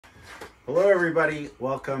Hello everybody,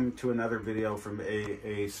 welcome to another video from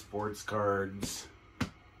AA Sports Cards.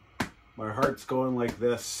 My heart's going like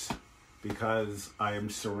this because I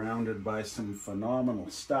am surrounded by some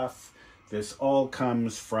phenomenal stuff. This all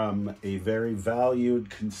comes from a very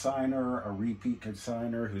valued consignor, a repeat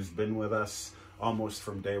consignor who's been with us almost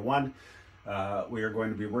from day one. We are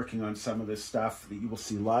going to be working on some of this stuff that you will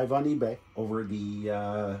see live on eBay over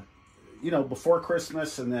the, before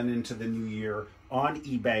Christmas and then into the new year on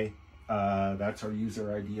eBay. That's our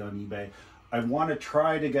user ID on eBay. I want to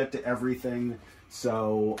try to get to everything,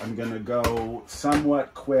 so I'm going to go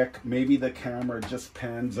somewhat quick. Maybe the camera just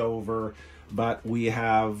pans over, but we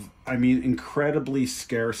have, incredibly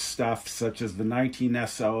scarce stuff such as the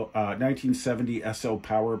 1970 SO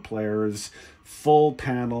Power Players, full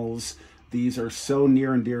panels. These are so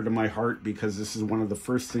near and dear to my heart because this is one of the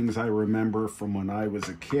first things I remember from when I was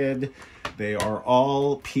a kid. They are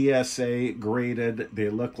all PSA graded. They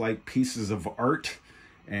look like pieces of art.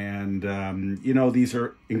 And, these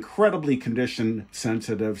are incredibly condition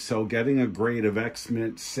sensitive. So getting a grade of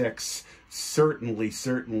X-Mint 6,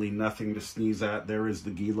 certainly nothing to sneeze at. There is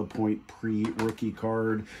the Gila Point pre-rookie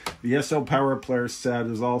card. The SO Power Player set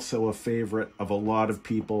is also a favorite of a lot of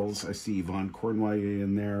people's. I see Yvon Cournoyer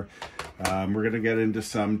in there. We're going to get into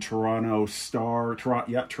some Toronto Star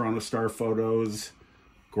photos.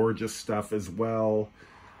 Gorgeous stuff as well.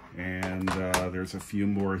 And there's a few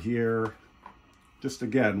more here. Just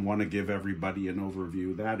again, want to give everybody an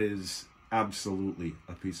overview. That is absolutely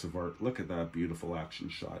a piece of art. Look at that beautiful action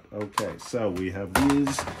shot. Okay, so we have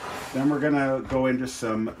these. Then we're going to go into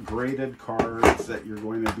some graded cards that you're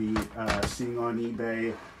going to be seeing on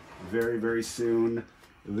eBay very soon.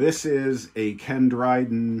 This is a Ken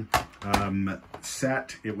Dryden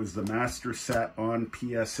set. It was the master set on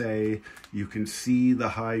PSA. You can see the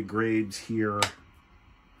high grades here.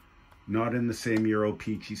 Not in the same Euro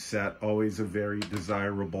Peachy set. Always a very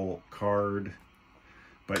desirable card.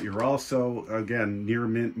 But you're also, again, near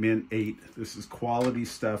mint 8. This is quality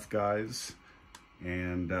stuff, guys.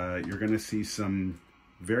 And you're going to see some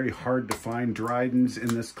very hard to find Drydens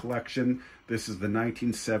in this collection. This is the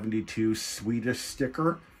 1972 Swedish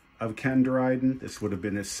sticker of Ken Dryden. This would have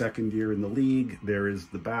been his second year in the league. There is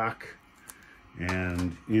the back.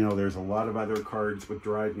 And, there's a lot of other cards with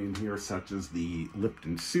Dryden in here, such as the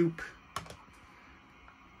Lipton Soup.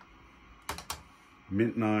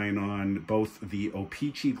 Mint 9 on both the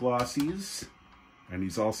O-Pee-Chee glossies. And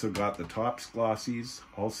he's also got the Topps glossies,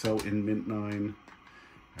 also in Mint 9.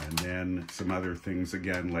 And then some other things,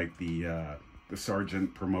 again, like the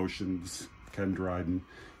Sargent Promotions, Ken Dryden.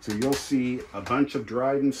 So you'll see a bunch of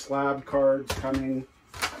Dryden slab cards coming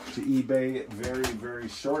to eBay very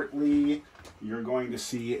shortly. You're going to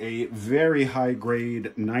see a very high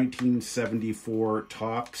grade 1974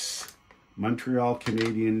 Topps Montreal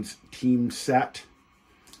Canadiens team set.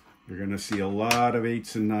 You're going to see a lot of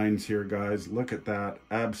 8s and 9s here, guys. Look at that.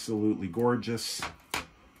 Absolutely gorgeous.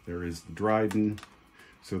 There is the Dryden.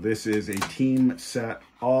 So this is a team set,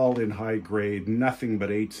 all in high grade. Nothing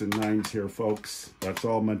but 8s and 9s here, folks. That's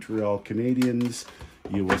all Montreal Canadiens.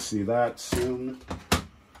 You will see that soon.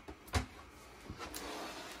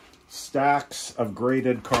 Stacks of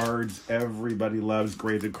graded cards. Everybody loves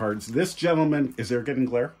graded cards. This gentleman, is there getting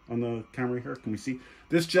glare on the camera here? Can we see?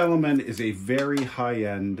 This gentleman is a very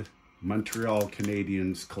high-end Montreal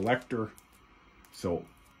Canadiens collector. So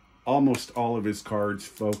almost all of his cards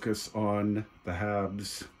focus on the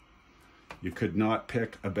Habs. You could not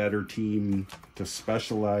pick a better team to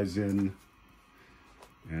specialize in.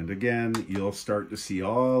 And again, you'll start to see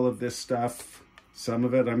all of this stuff. Some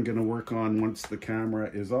of it I'm going to work on once the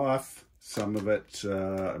camera is off. Some of it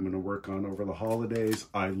I'm going to work on over the holidays.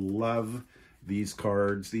 I love these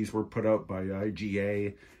cards. These were put out by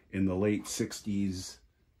IGA in the late 60s.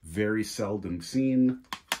 Very seldom seen.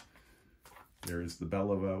 There's the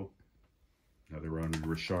Beliveau. Another Henri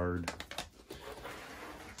Richard.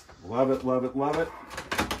 Love it.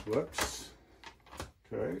 Whoops.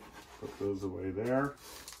 Okay, put those away there.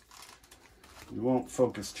 We won't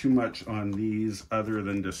focus too much on these other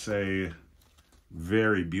than to say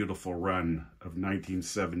very beautiful run of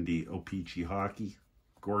 1970 O-Pee-Chee hockey.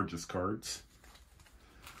 Gorgeous cards.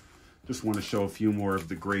 Just want to show a few more of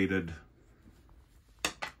the graded.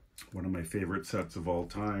 One of my favorite sets of all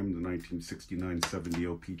time, the 1969-70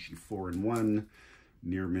 O-Pee-Chee 4-in-1,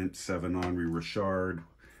 near mint 7 Henri Richard.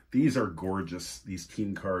 These are gorgeous, these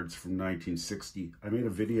team cards from 1960. I made a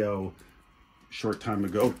video short time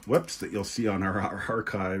ago, that you'll see on our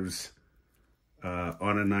archives on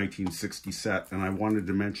a 1960 set. And I wanted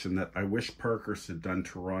to mention that I wish Parker's had done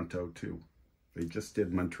Toronto too. They just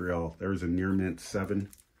did Montreal. There's a near mint 7.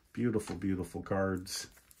 Beautiful, beautiful cards.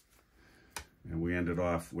 And we ended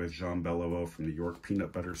off with Jean Beliveau from the York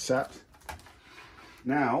Peanut Butter set.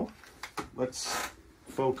 Now, let's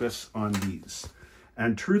focus on these.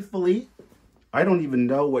 And truthfully, I don't even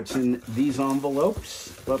know what's in these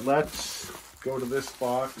envelopes, but let's go to this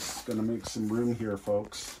box. Gonna make some room here,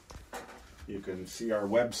 folks. You can see our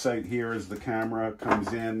website here as the camera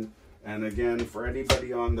comes in. And again, for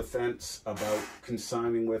anybody on the fence about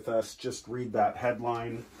consigning with us, just read that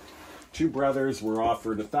headline. Two brothers were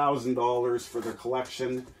offered $1,000 for their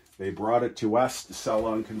collection. They brought it to us to sell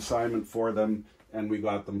on consignment for them, and we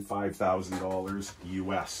got them $5,000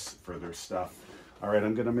 US for their stuff. All right,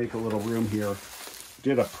 I'm gonna make a little room here.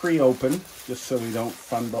 Did a pre-open, just so we don't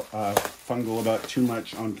fungle about too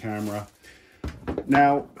much on camera.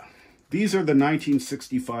 Now, these are the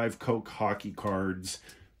 1965 Coke hockey cards.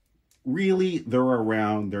 Really, they're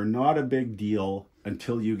around. They're not a big deal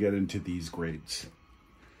until you get into these grades.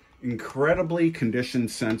 Incredibly condition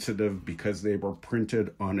sensitive because they were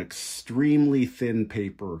printed on extremely thin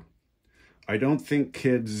paper. I don't think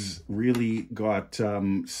kids really got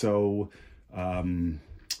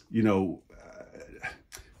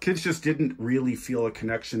kids just didn't really feel a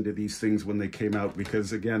connection to these things when they came out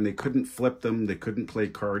because, again, they couldn't flip them. They couldn't play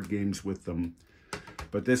card games with them.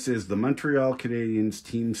 But this is the Montreal Canadiens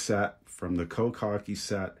team set from the Coke hockey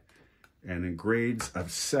set, and in grades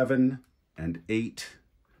of 7 and 8.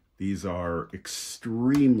 These are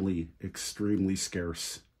extremely, extremely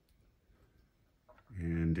scarce.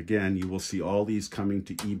 And again, you will see all these coming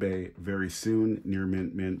to eBay very soon. Near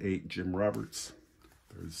Mint Mint 8 Jim Roberts.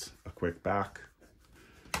 There's a quick back.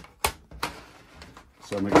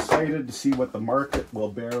 So I'm excited to see what the market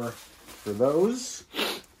will bear for those.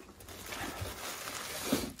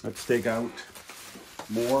 Let's take out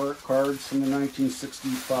more cards from the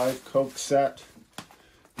 1965 Coke set.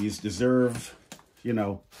 These deserve, you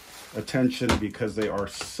know, attention because they are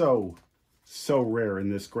so rare in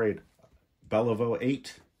this grade. Beliveau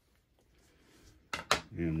 8.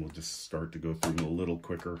 And we'll just start to go through them a little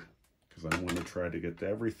quicker because I want to try to get to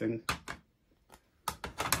everything.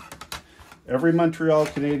 Every Montreal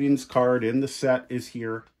Canadiens card in the set is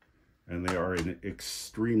here, and they are in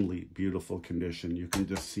extremely beautiful condition. You can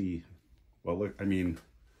just see, well, look, I mean,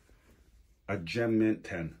 a gem mint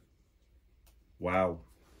 10. Wow.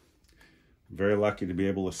 Very lucky to be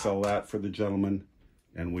able to sell that for the gentleman.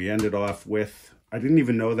 And we ended off with, I didn't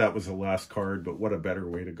even know that was the last card, but what a better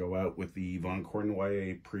way to go out with the Yvon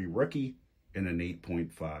Cournoyer pre-rookie in an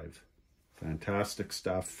 8.5. Fantastic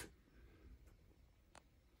stuff.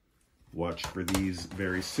 Watch for these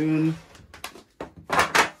very soon.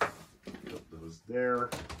 Put those there.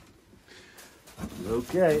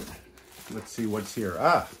 Okay, let's see what's here.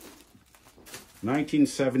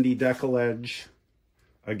 1970 Decollage.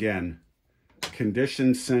 Again,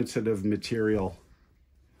 condition-sensitive material.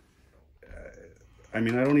 I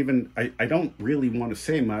mean, I don't really want to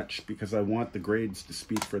say much because I want the grades to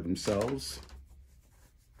speak for themselves.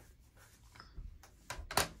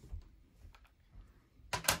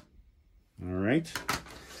 All right.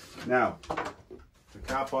 Now, to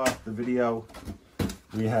cap off the video,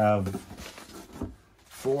 we have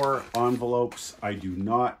 4 envelopes. I do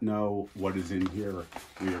not know what is in here.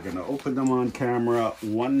 We are going to open them on camera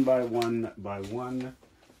one by one by one.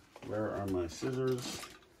 Where are my scissors?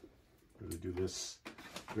 I'm going to do this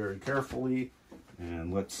very carefully.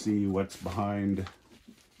 And let's see what's behind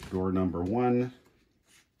door number 1.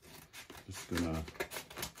 Just going to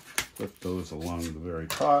put those along the very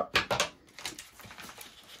top.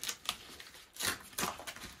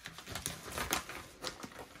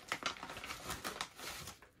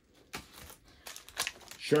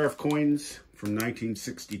 Sheriff coins from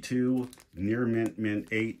 1962, near mint, mint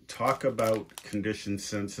 8. Talk about condition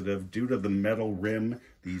sensitive. Due to the metal rim,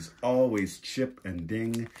 these always chip and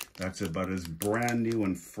ding. That's about as brand new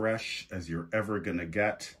and fresh as you're ever gonna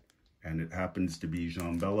get. And it happens to be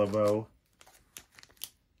Jean Beliveau.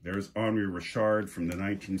 There's Henri Richard from the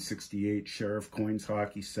 1968 Sheriff Coins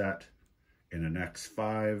hockey set in an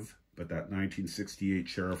X5. But that 1968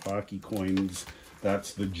 Sheriff hockey coins,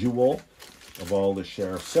 that's the jewel of all the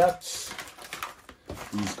Sheriff sets.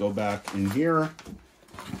 These go back in here.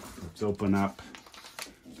 Let's open up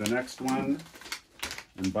the next one.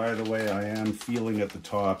 And by the way, I am feeling at the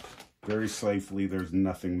top very safely. There's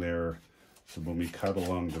nothing there. So when we cut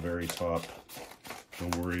along the very top,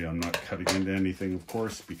 don't worry, I'm not cutting into anything, of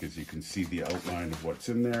course, because you can see the outline of what's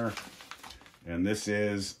in there. And this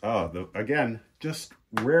is, again, just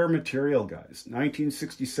rare material, guys.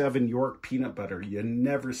 1967 York Peanut Butter. You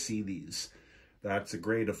never see these. That's a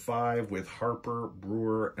grade of 5 with Harper,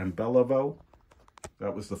 Brewer, and Beliveau.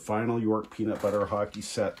 That was the final York Peanut Butter hockey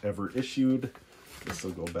set ever issued. This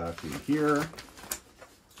will go back in here.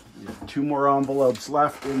 We have 2 more envelopes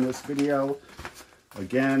left in this video.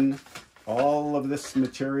 Again, all of this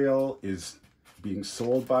material is being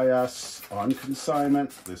sold by us on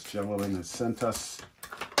consignment. This gentleman has sent us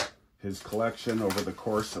his collection over the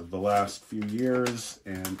course of the last few years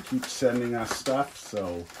and keeps sending us stuff,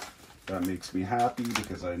 so that makes me happy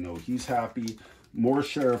because I know he's happy. More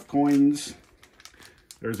Sheriff coins.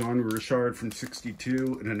 There's Henri Richard from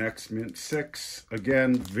 62 and an X-Mint 6.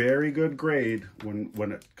 Again, very good grade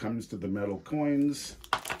when it comes to the metal coins.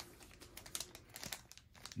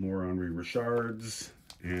 More Henri Richards.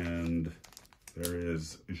 And there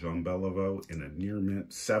is Jean Beliveau in a near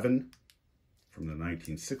mint 7 from the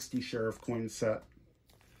 1960 Sheriff coin set.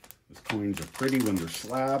 Those coins are pretty when they're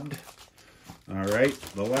slabbed. All right,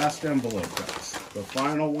 the last envelope, guys. The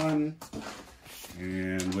final one.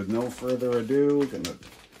 And with no further ado, gonna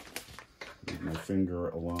leave my finger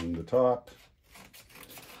along the top.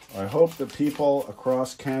 I hope the people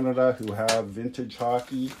across Canada who have vintage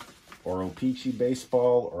hockey or O-Pee-Chee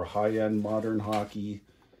baseball or high-end modern hockey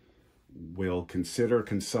will consider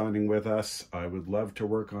consigning with us. I would love to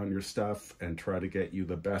work on your stuff and try to get you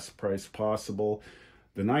the best price possible.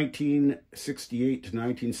 The 1968 to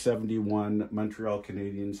 1971 Montreal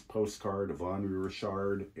Canadiens postcard of Henri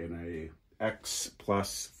Richard in a X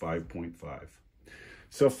plus 5.5.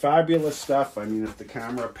 So fabulous stuff. I mean, if the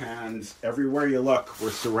camera pans, everywhere you look, we're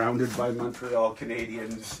surrounded by Montreal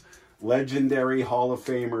Canadiens, legendary Hall of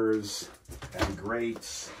Famers and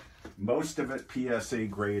greats. Most of it PSA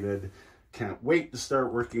graded. Can't wait to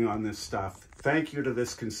start working on this stuff. Thank you to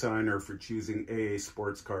this consigner for choosing AA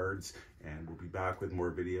Sports Cards, and we'll be back with more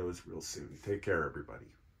videos real soon. Take care, everybody.